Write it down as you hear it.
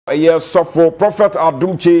ye sofo prophet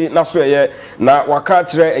Adom Kyei na so ye na waka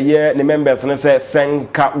kire ye ne members ne se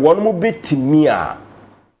senka wonmu betimi a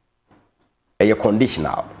ye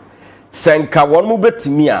conditional senka wonmu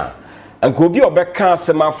betimi a anka obi obeka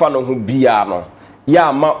asema no ho bia no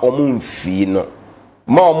ya ma omu mfi no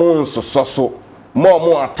ma omu nsososo ma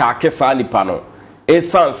omu atake sa nipa no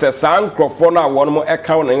esan se san krofo na wonmu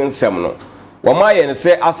eka ne nsem no wama ye ne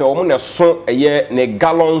se ase omu ne so ye ne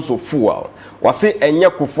gallons of fuel wase enye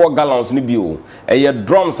kufo gallons ni bio eye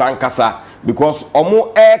drums ankasa because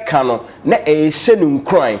omu eka no na ehye ne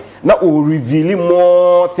nkran na o reveal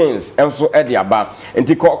more things enso e de aba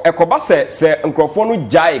enti ekoba se nkrofo no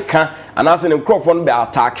jai ka anase ne nkrofo no be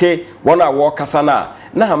atake wona wo kasa na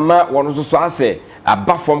ma wono so ase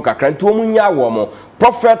aba form kakra enti omu nya wo mo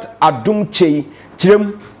prophet Adom Kyei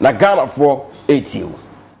kirem na Ghana for 80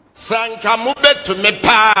 sanka mubetu me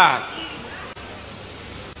pa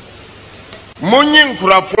munyi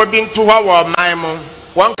nkurafo bi nto hwa wo man mu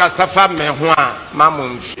won kasafa me ho a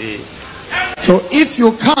mamumfi. So if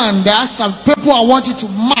you can, there are some people I want you to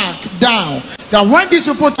mark down that when these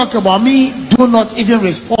people talk about me, do not even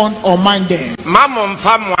respond or mind them.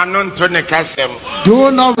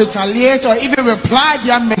 Do not retaliate or even reply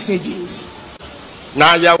their messages.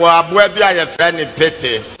 Na ya wa abua bi a ye frɛ ne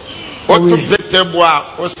pete. For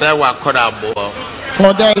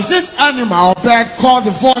there is this animal or bird called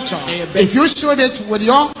the vulture. If you shoot it with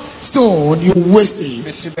your stone, you waste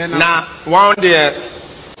it. Now, one day,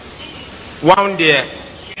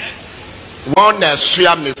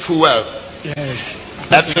 share me fuel. Yes.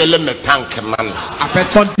 That's the limit tank, man.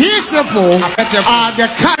 For these people are the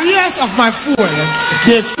carriers of my fuel.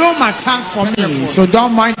 They fill my tank for me, so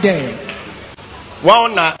don't mind them.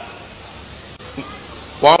 One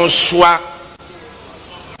shwa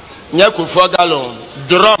nyaku for gallon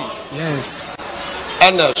drum. Yes.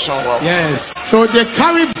 And a song. Yes. So they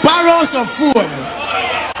carry barrels of fuel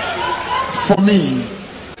for me.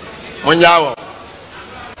 Munyawo.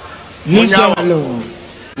 Leave them alone.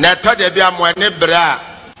 Na to de bia mo ne bra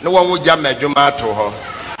no won wuja madwuma to ho.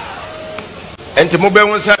 Enti mo be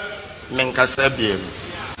hu se menkasa biem.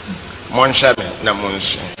 Mon shame na mon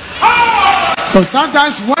shi. So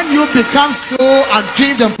sometimes when you become so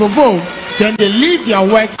aggrieved and provoked, then they leave their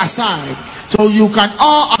work aside. So you can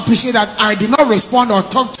all appreciate that I did not respond or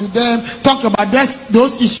talk to them, talk about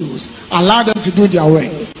those issues. Allow them to do their work.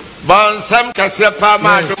 Yes.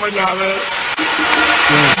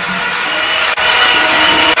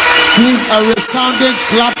 Give a resounding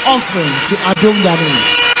clap offering to Adom Kyei.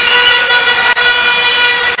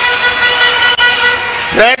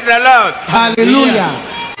 Praise the Lord. Hallelujah.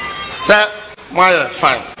 Sir, why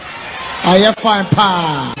fine? I am fine,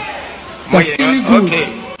 pa. They're feeling good. Okay.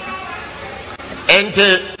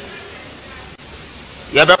 Ente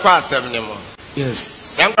yebe kwa asem ni mo.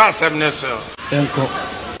 Yes. Yanko asem ni so.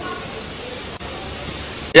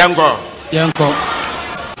 Yanko.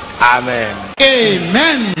 Amen.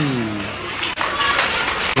 Amen.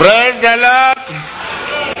 Praise the Lord.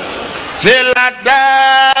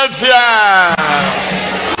 Philadelphia.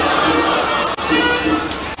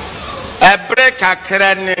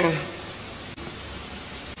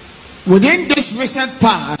 Within this recent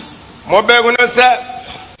past, you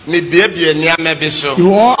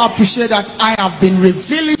all appreciate that I have been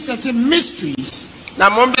revealing certain mysteries.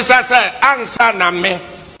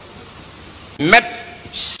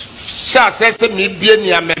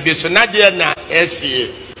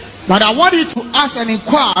 But I want you to ask and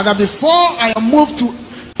inquire that before I moved to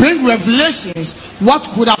bring revelations, what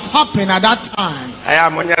could have happened at that time? I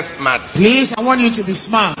am smart. Please, I want you to be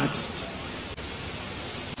smart.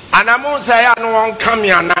 And I'm also can't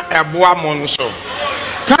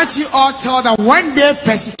you all tell that when they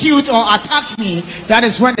persecute or attack me, that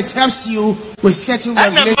is when it helps you with certain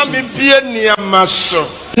revelations?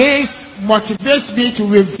 This motivates me to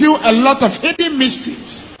reveal a lot of hidden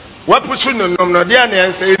mysteries. What puts you no over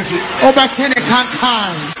 10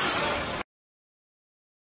 times.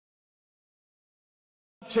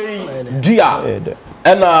 Duah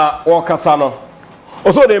and Wakasano.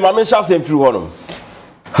 Also, the Mamisha same through one.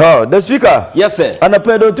 Oh, the speaker. Yes, sir. And a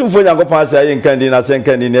pedo to for Yango Pasa in Candina, Saint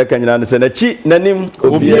Candina, Canyon, and a chi, Nanim,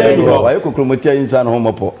 Obiero, I could promote in San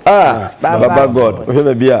Homopo. Ah, Baba God,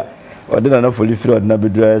 whoever be a. I didn't know fully through another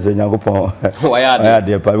dress and Yango Pong. Why are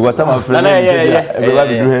they? What am I friend?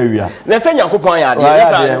 Yeah. Let's say Yango Pong. I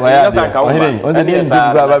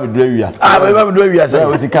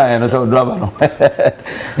was the kind of drama.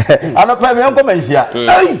 I'm a prime young woman here.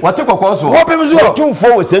 What took a course? What was your 2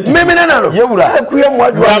 4 said? Maybe no, you would have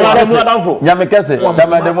Yamakase,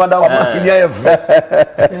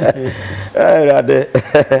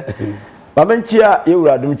 Mamenchia ye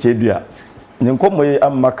wura Adom Kyei Duah. Nyenkomo ye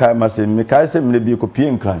amaka masem me kai se me bi ko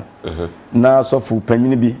pie nkran. Na sofu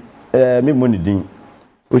panyini bi me moni din.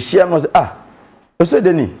 O hia no se oso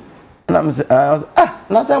deni. Na me se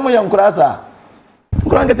na se mo ye nkura sa.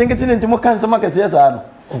 Nkura ngetenkete ne ntimo kan se makase sa no.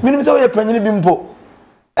 Minim se wo ye panyini bi mpo.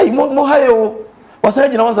 Mo hayo. Wasa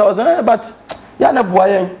gina wasa but ya na boa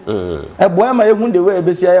yen. Boa ma ye hu de we e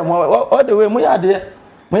besi aye mo all the way mo ya de.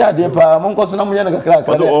 Moya de pa mon ko so na moya na kakra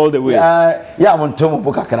all the way ya mon to mo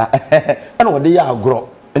bu kakra ana wo de ya agro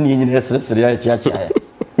ana yin ne sere ya chia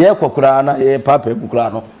ye kokura na ye papa bu kura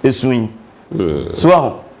no esuin so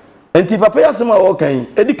aho enti papa ya sema wo kan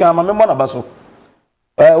edika ma me mo na baso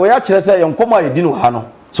wo ya kire se ye nkomo ayedi no ha no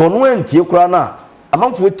so no entie kura na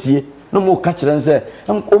amanfo tie no mo ka kire se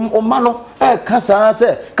o ma no kasa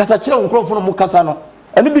se kasa kire nkrofo no mo kasa no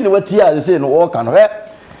ene bi ne watie a se no wo ka no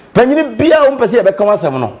panyini bia o mpese e be kan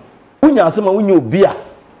asem no unya asem a unya obia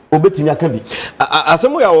obetimi aka bi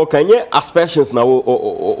asem ya wo kanye aspersions na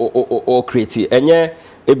o create enye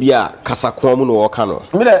ebia kasa kwa mu no wo ka no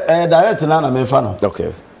me le direct na me fa no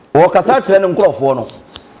okay wo kasa kire ne nkrofo no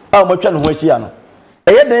a mo twa ne ho ahia no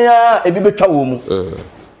eye den a ebi betwa wo mu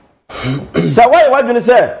sa why wadwene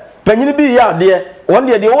se panyini bi ya de won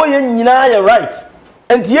de o ye nyina ye right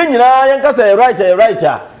enti ye nyina ye nkasa ye right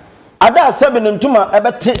a ada sebe ntuma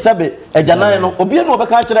ebete sebe ejanan no obi no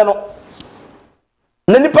obeka kire no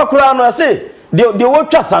na nipa kura no ase de wo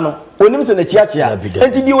twasa no onim se na chiachia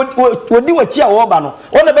enti di odi wachi a wo ba no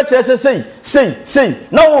wona be kire se sei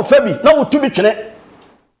na wo fa bi na wo tu bi twene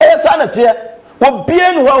sa na te obi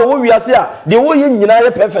no wa wo wiase a de wo ye nyina ye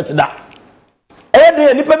perfect da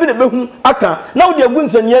de nipa bi na behu aka na wo de agu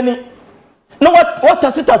nsania ni na what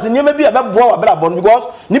tasitasi niema bi abeboa wa bra bon because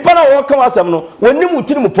nipa na wo ka wasem no wonim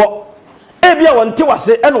utiri mu po ebia wonte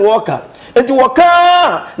wase ene wo ka enti wo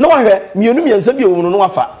ka na wahwe mienu miensa bi owunu no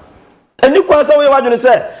wafa eni kwa sa wo ye wadwene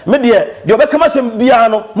se me de obeka masem bia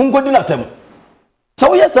no munkodi natam sa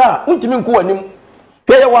wo yesa untimi nko wanim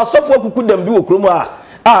hwe ye wasofo akuku dam bi wo kromu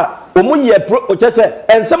a omu ye o chese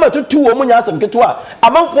ensema tutu omu nya asem keto a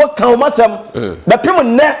amanfo ka o masem be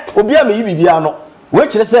pem ne obi a me yi bibia no we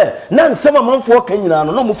kire se na nsema amanfo ka nyina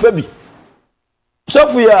no mu fa bi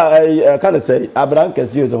sofu ya kind of say abran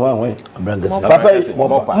kesi o hwan abran kesi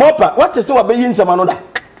papa mopa what is what be yin nsema no da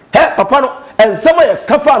he papa no ensema ye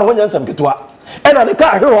kafa no nya nsem keto a ena ne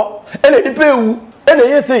ka hwe ena ni pewu ena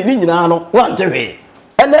ye sei ni nyina no wante hwe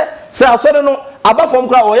ene se asore no abafom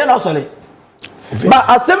kra o ye na asore ba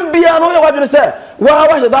asem bia no ye wadwene se wa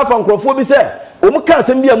hye da fa nkrofo bi se o mu ka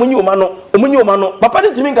asem bia munyi o ma no papa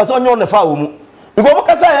ni timi nka se onyo ne fa o mu because mo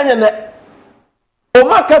kasa ya nyene o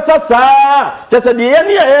ma kasa sa tese de ye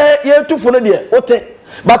ne ye tufo no de ote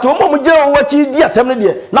but o mo je o wachi di atam no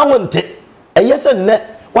de na wonte eye se ne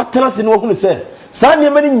watena se ne wo hunu se sa ne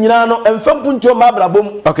mani nyina no emfam puncho ma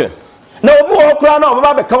brabom okay na obi wo kura na o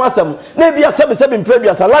ba be kan asem na bia sebe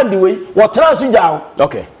mpredua sa land we wo tena so jaaw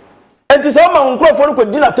okay enti se ma nkrofo no ko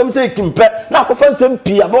di na tam se kimpe na akofa nsem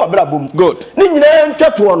pia ba brabom good ni nyina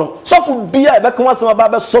ntwato no sofu bia e be kan asem ba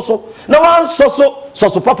be soso na wan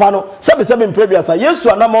soso papa no sebe mpredua sa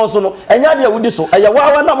yesu anamo so no enya de wudi so eye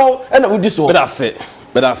wa namo na wudi so but that's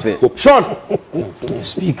it Sean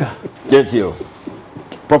speaker yes you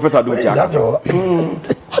prophet Adom Kyei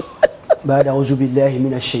بعد أعوذ بالله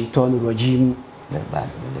من الشيطان الرجيم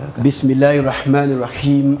بسم الله الرحمن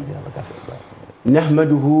الرحيم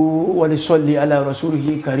نحمده ونصلي على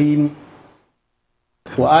رسوله الكريم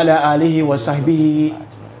وعلى آله وصحبه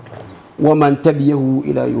ومن تبعه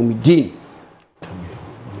إلى يوم الدين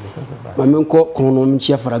ومنكم كونوا من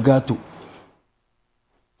شيء فرقاتو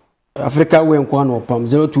أفريقيا وين كانوا بام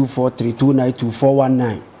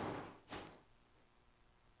 0243292419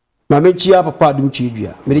 Mamenchia papa Adom Kyei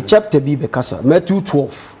Duah. Me chapter bi be kasa. Matthew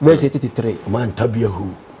 12 verse 83. Man tabiahu.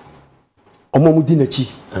 Omo mudi na chi.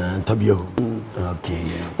 Tabiahu. Okay.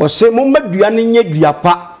 O se mo madua ne nya dua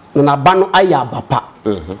pa na ba no aya abapa.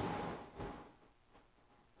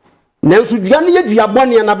 Nanso dua ne ye dua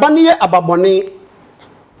bone na ba ne ye ababone.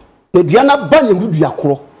 Na dua na ba ne dua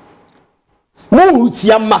koro. Mo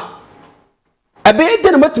hutia ma. Ebe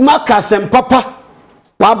de na matima ka sem papa.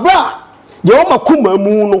 Wa bra de o makuma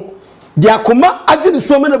mu no. De akoma adwene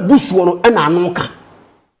so me na busuo no na anu ka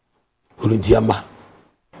Oluntiama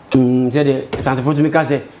say the scientific to me ka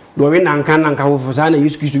say do we nanka wo for say na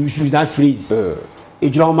use that phrase e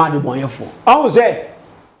jira o ma de bonyefo awu say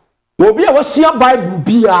obi a wosia bible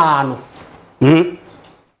bia no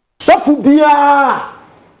sofu bia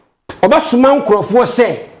obasuma nkrofo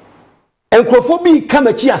say nkrofo bi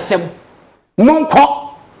kamachi asem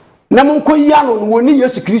monko na monko ya no woni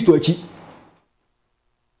Yesu Kristo achi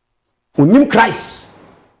Unim Christ.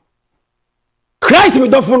 Christ me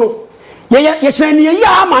dofo no ye hyɛn ye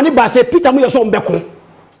ya ama ne ba sɛ Peter mo yɛ so mbɛko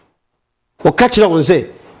o ka kyerɛ won sɛ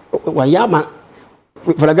wa ya ma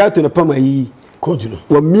fragato no pama yi coach no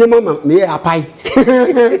wa miema ma me apai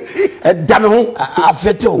da me ho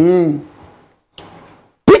afete o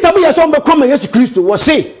Peter mo yɛ so mbɛko ma Yesu Kristo wo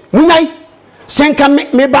se munyai senka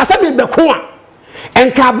me ba sɛ me bɛko a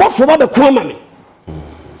enka abofo ba bɛko ama me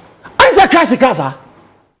anta Christ kasa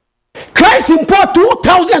Christ in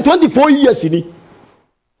 2024 years ni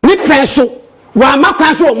penso wa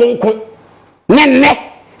makwan so omonko nenne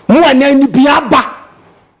mo anani biaba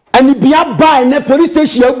ne police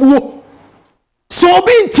station abuo so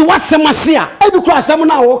obi nti wasemase a ebi kura asem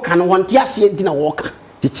na wo ka no wonte ase nti na wo ka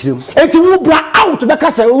tichirem enti wo bra out be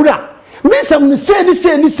kasa wura mesam ni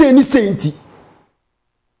se nti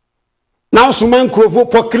na osman krofo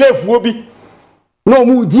poklefuo bi na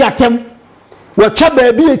omu di atem watwa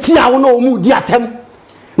ba bi eti awo na omu di atem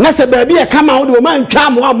na se ba bi e kama wo de o man twa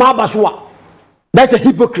mo abaso a that's a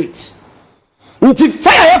hypocrite nti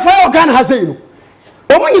fire organ has no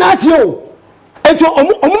omu nyina tie o ento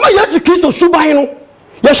omu ma Yesu Kristo suban no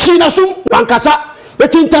ye hyi na sum wankasa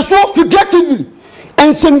betinta so figuratively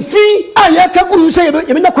ensemfi a ye ka guru se ye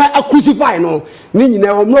benya kwa crucify no ni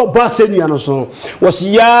nyina omu oba senia no so was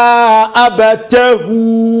ya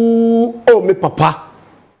abatahu o me papa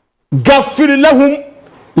gafir lahum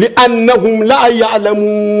لأنهم لا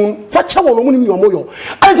يعلمون فتشوا من يوميو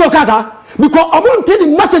أنا كذا because أمون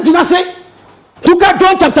تاني message ناسي توكا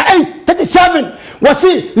John chapter 8:37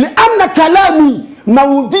 وسي لأن كلامي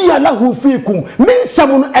مودي له فيكم من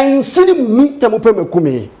سمون أنسني من تموبهم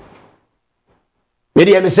كومي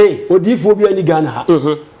مدي أنا say ودي فوبيا نيجانا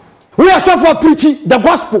we are so for preaching the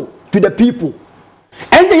gospel to the people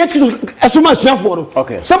and the yet asuma suafo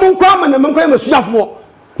okay someone come and man come suafo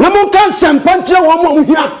na mon kan sempanche wo mo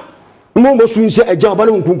hia mo mo sunse agya oba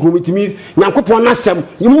no nkunkuru mitimi nyankopon na sem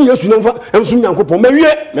yimi Yesu no mfa enso nyankopon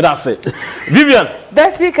mawie me da se Vivian the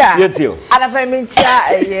speaker yetio ana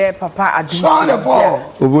permincha ye papa Adom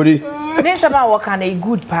obori ne sama wo kan a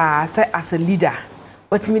good pa as a leader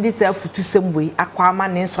otimi di se futu semwe akwama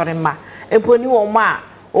ne nsore ma emponi wo ma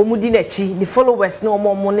omudi nachi the followers no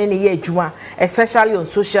mo ne ye adwuma especially on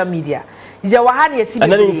social media je wa ha ne ati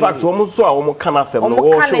and then in fact wo so a wo kana sem no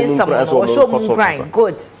wo show mo grind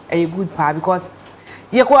good a good pa because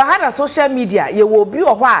ye ko ha na social media ye wo bi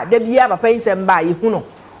wo ho a da bia papa nsem ba ye hu no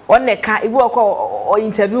on ne ka ibu ko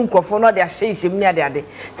interview nkrofo no de ahyehyem ni ade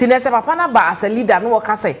ti ne se papa na ba as a leader no wo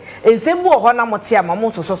ka se ensem bu wo ho na mote ama mo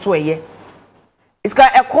so eye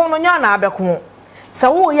iska ekon no nya na abeko se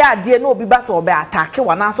wo ya ade na obi ba se obe attack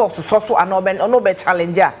wa na so ana obe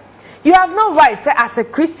challenger. You have no right say as a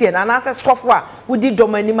Christian and as a software we did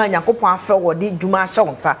domanima Yakopon after what did Juma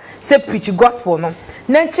Shonsa say preach gospel no.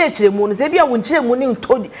 Then church the moon say be a winche moon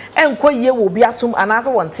told and quite ye will be assumed and as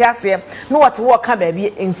one tear no what to walk baby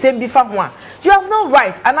in same before one. You have no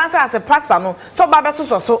right and as a pastor no so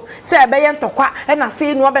babaso so say a bayan to qua and I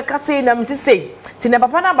say no be say na me say tina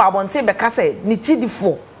papa na ba won say be ka say ni chi di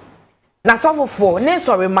fo na so for ne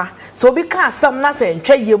sorry ma so be ka sam na say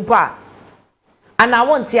ntwa yempo a and I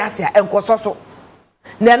want Tiasia and Kososo.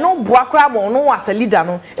 There no boakra no as a leader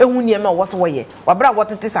no, and when you was way. Wabra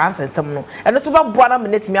what it is answer some no, and it's about Buana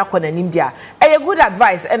minutes me up in India. A good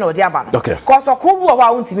advice and or diaban. Okay. Cause a cool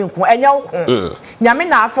won't to me and yo.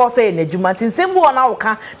 Yamina for saying a jumatin symbol on our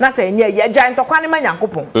can, not saying ye giant or quaniman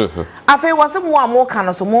yankopon. I feel was some more can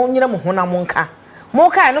of some more Hona Monka.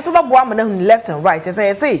 More kind not about Buaman left and right, as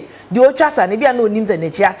I say, the old chasa and maybe no names and a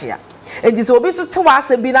chiachia. And this will be so to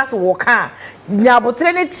us and be as a walker. Now, but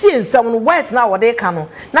then it's some words now what they can.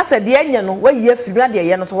 Not said the end, where ye feel the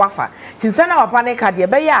Yanos Waffa. Tinsana our panic at the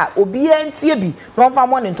Baya, Obia TB, no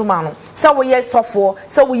from one into Mano. So we ye software,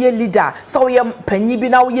 so we ye leader, so we penny be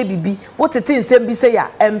now ye be. What it is, and be say,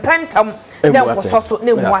 and pentam.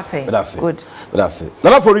 That's good. That's it.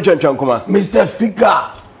 Now for Richard Chankuma, Mr.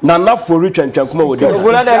 Speaker. Now for Richard Chankuma with this.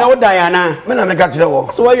 Well, I know Diana. When I got to the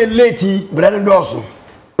walk. So why you late, Brandon Dawson?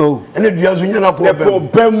 Oh, and it was in a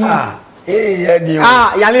problem. Ah, Yali,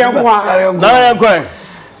 going.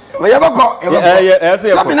 We have a call. Yes,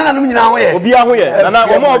 something I don't know. Be away, and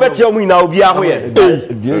I will bet you now be away.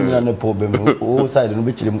 No problem. Oh, side and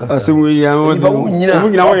which him. As we are and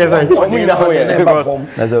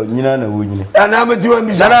I'm a doing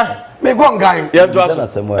Mizana. Make one guy. Yeah,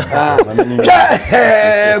 just somewhere. When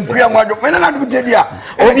I do tell you,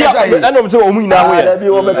 I know so we now.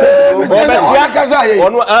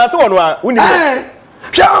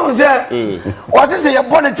 What is a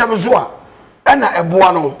bonnet Chamazua? And a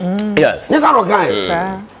buono. Yes, yes, I'm okay.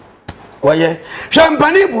 Why,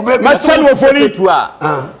 champagne, my son will fall into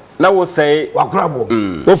na wo say wakrabo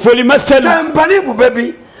ofoli maselu empani bu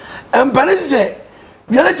baby empani se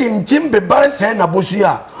yale chinchim be bare se na bosu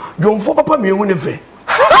a dwomfo papa me hu ne fe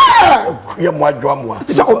ye mo adwo mo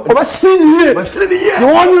so obasini ye no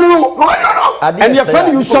and your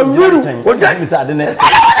friend you so rude o ja mi sa de na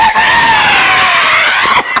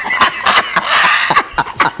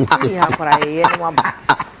ya kora ye no aba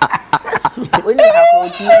oni ha ko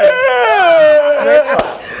ti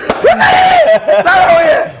spiritual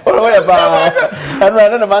oye ba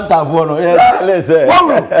ana na man ta fo no le se wow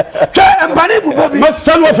ke empani bu baby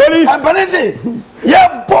maselu ofoli empani se ye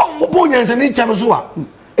bo nyanse ni cham so a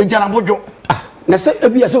ejara bojo na se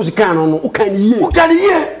ebi ase o kan no o kan ye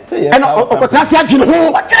ena okota se adwene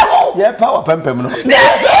ho ye power pempem no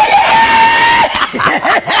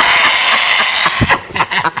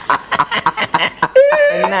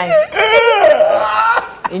nice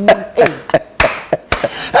in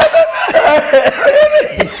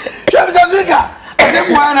Africa ase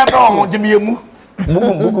mo na do jemiemu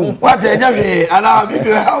bukum what e jawe ana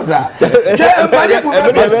bibi house ke empani bu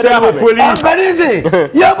baby empani se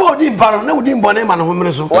ye bo di baro na udi mbone ma no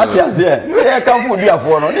homre so what is there ye kan fu di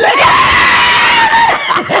afo no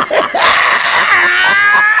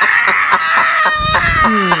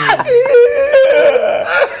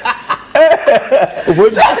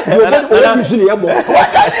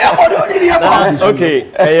okay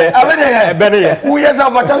ebene we yes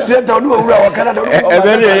of that straight on no owura wa Canada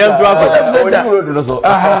ebene ye nto aso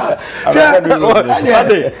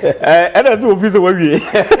ena so office wa wie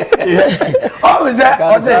o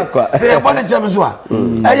se bone chem so a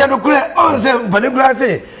eye no kure on se panigura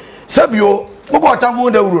se sabio bobo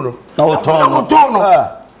tafu da wuro no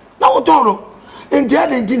na wo ton no enti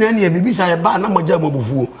ade enti na ne bibisa ye ba na moja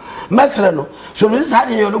mabufuo mesre no so no sa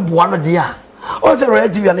de ye no boa no de a o se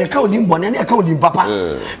RtvGhana ne ka odi mbone ne ka odi papa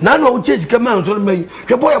na no o chase kama so no mai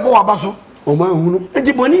hwe boy bo wa ba so o ma hunu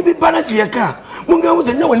enti boni bi ba na se ye ka munga wo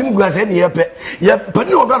se nya wani mgu ase ne ye pe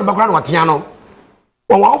ni o do na bakra no watia no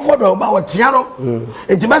wa fo do ba watia no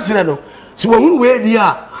enti mesre no so wo hunu we di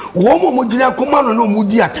a wo mo gina koma no no mu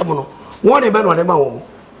di atem no wo ne be no de ma wo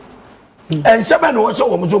en se be no wo so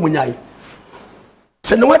wo mo so munyai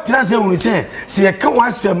se no watra se hu se ye ka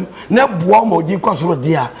wasem na boa mo di kwasoro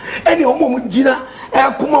dia eni o mo gina e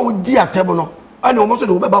kuma wo di atem no ani o mo so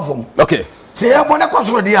de wo be ba fom okay se ye bo na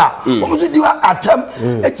kwasoro dia o mo so di atem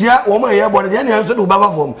etia wo mo ye bo de ani so de wo ba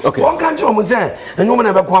fom won kan ti o mo se enyo mo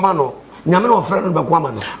na be kwama no nyame no ofre no be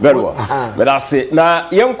kwama no very well but I say na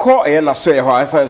yenko e na so ye ho